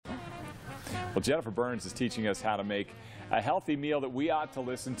Well, Jennifer Burns is teaching us how to make a healthy meal that we ought to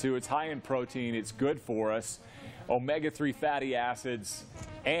listen to. It's high in protein, it's good for us, omega-3 fatty acids,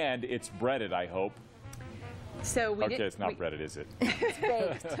 and it's breaded, I hope. So it's not breaded, is it? It's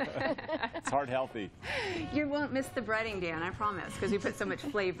baked. It's heart healthy. You won't miss the breading, Dan, I promise, because we put so much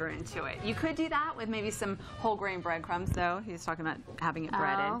flavor into it. You could do that with maybe some whole grain breadcrumbs, though. He's talking about having it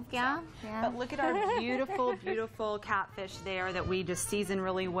breaded. Oh, yeah, yeah. But look at our beautiful, beautiful catfish there that we just season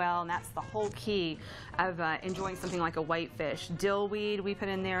really well, and that's the whole key of enjoying something like a whitefish. Dill weed we put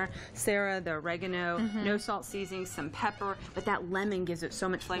in there, Sarah, the oregano, no salt seasoning, some pepper, but that lemon gives it so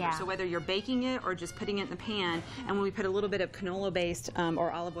much flavor. Yeah. So whether you're baking it or just putting it in the pan, and when we put a little bit of canola-based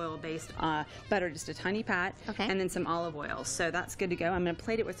or olive oil-based butter, just a tiny pat, and then some olive oil. So that's good to go. I'm going to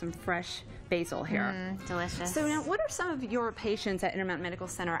plate it with some fresh basil here. Delicious. So now, what are some of your patients at Intermountain Medical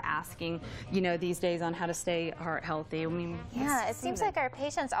Center asking, these days on how to stay heart healthy? I mean, yeah, it seems like our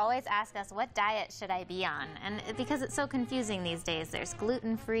patients always ask us, what diet should I be on? And because it's so confusing these days, there's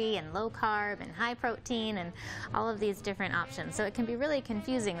gluten-free and low-carb and high protein and all of these different options. So it can be really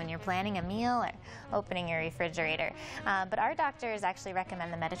confusing when you're planning a meal or opening your refrigerator. But our doctors actually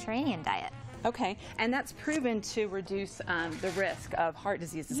recommend the Mediterranean diet. Okay, and that's proven to reduce the risk of heart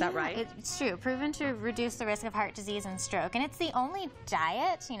disease, is that right? It's true, proven to reduce the risk of heart disease and stroke. And it's the only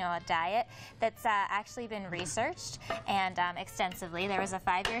diet, a diet that's actually been researched and extensively. There was a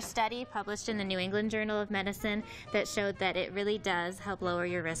 5-year study published in the New England Journal of Medicine that showed that it really does help lower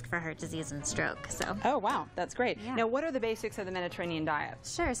your risk for heart disease and stroke. So. Oh, wow, that's great. Yeah. Now, what are the basics of the Mediterranean diet?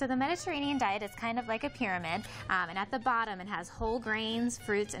 Sure, so the Mediterranean diet is kind of like a pyramid, and at the bottom it has whole grains,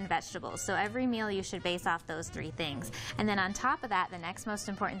 fruits, and vegetables. So every meal you should base off those 3 things. And then on top of that, the next most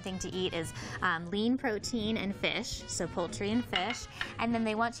important thing to eat is lean protein and fish, so poultry and fish. And then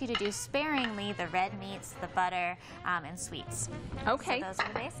they want you to do sparingly the red meats, the butter, and sweets. Okay. So those are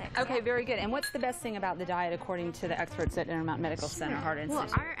the basics. Okay, very good. And what's the best thing about the diet according to the experts at Intermountain Medical Center Heart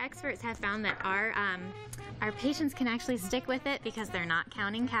Institute? Well, our experts have found that our patients can actually stick with it because they're not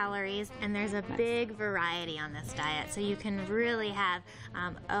counting calories, and there's a big variety on this diet. So you can really have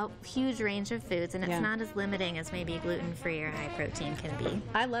a huge range of foods, and it's not as limiting as maybe gluten-free or high protein can be.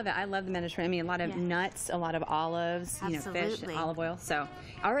 I love it. I love the Mediterranean. A lot of nuts, a lot of olives, fish, olive oil. So,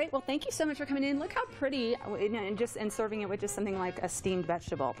 all right. Well, thank you so much for coming in. Look how pretty, and serving it with just something like a steamed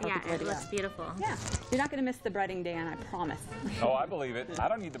vegetable. Yeah, it looks beautiful. Yeah. You're not going to miss the breading, Dan, I promise. Oh, I believe it. I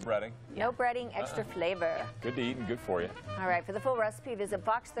don't need the breading. No breading, extra flavor. Good to eat and good for you. All right, for the full recipe, visit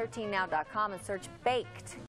fox13now.com and search baked.